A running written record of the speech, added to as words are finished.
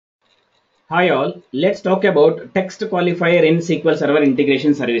Hi all, let's talk about text qualifier in SQL Server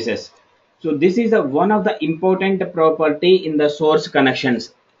integration services. So this is one of the important property in the source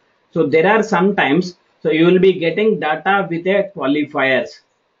connections. So there are sometimes, so you will be getting data with a qualifiers.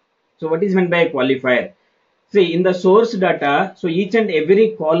 So what is meant by a qualifier? See in the source data, so each and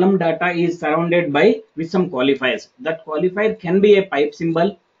every column data is surrounded by with some qualifiers. That qualifier can be a pipe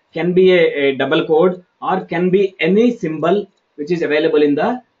symbol, can be a double code, or can be any symbol which is available in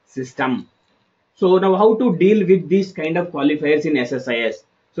the system. So now how to deal with these kind of qualifiers in SSIS.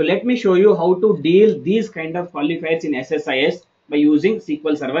 So let me show you how to deal these kind of qualifiers in SSIS by using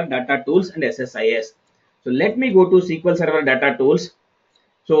SQL Server Data Tools and SSIS. So let me go to SQL Server Data Tools.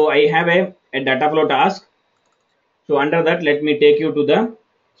 So I have a data flow task. So under that, let me take you to the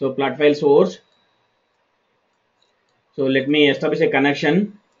plot file source. So let me establish a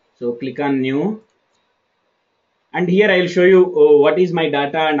connection. So click on new. And here I will show you what is my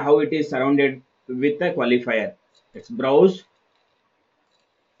data and how it is surrounded with the qualifier. Let's browse.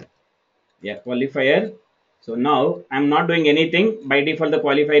 Yeah, qualifier. So now I'm not doing anything. By default, the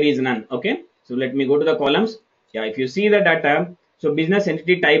qualifier is none. Okay. So let me go to the columns. Yeah, if you see the data, so business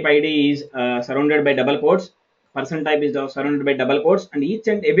entity type ID is surrounded by double quotes. Person type is surrounded by double quotes, and each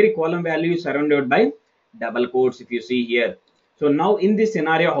and every column value is surrounded by double quotes. If you see here. So now in this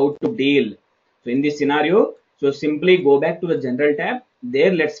scenario, how to deal? So in this scenario, so simply go back to the general tab.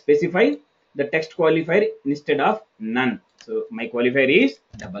 There, let's specify the text qualifier instead of none. So my qualifier is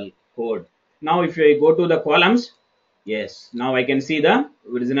double quote. Now if I go to the columns, yes, now I can see the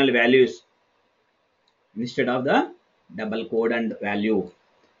original values instead of the double code and value.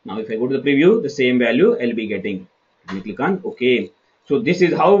 Now if I go to the preview, the same value I'll be getting. Let me click on OK. So this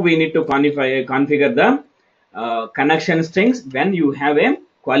is how we need to configure the connection strings when you have a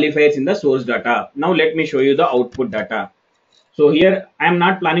qualifiers in the source data. Now let me show you the output data. So here I am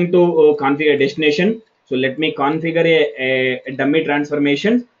not planning to configure a destination. So let me configure a dummy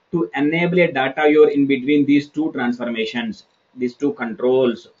transformation to enable a data viewer in between these two transformations, these two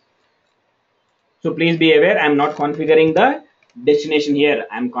controls. So please be aware, I am not configuring the destination here.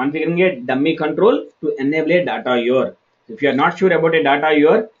 I am configuring a dummy control to enable a data viewer. If you are not sure about a data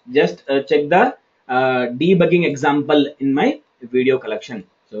viewer, just check the debugging example in my video collection.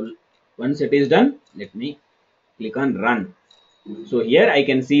 So once it is done, let me click on run. So here I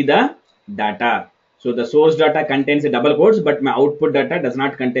can see the data. So the source data contains a double quotes, but my output data does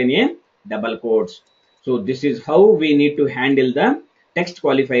not contain a double quotes. So this is how we need to handle the text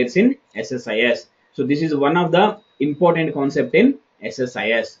qualifiers in SSIS. So this is one of the important concept in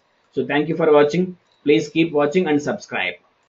SSIS. So thank you for watching. Please keep watching and subscribe.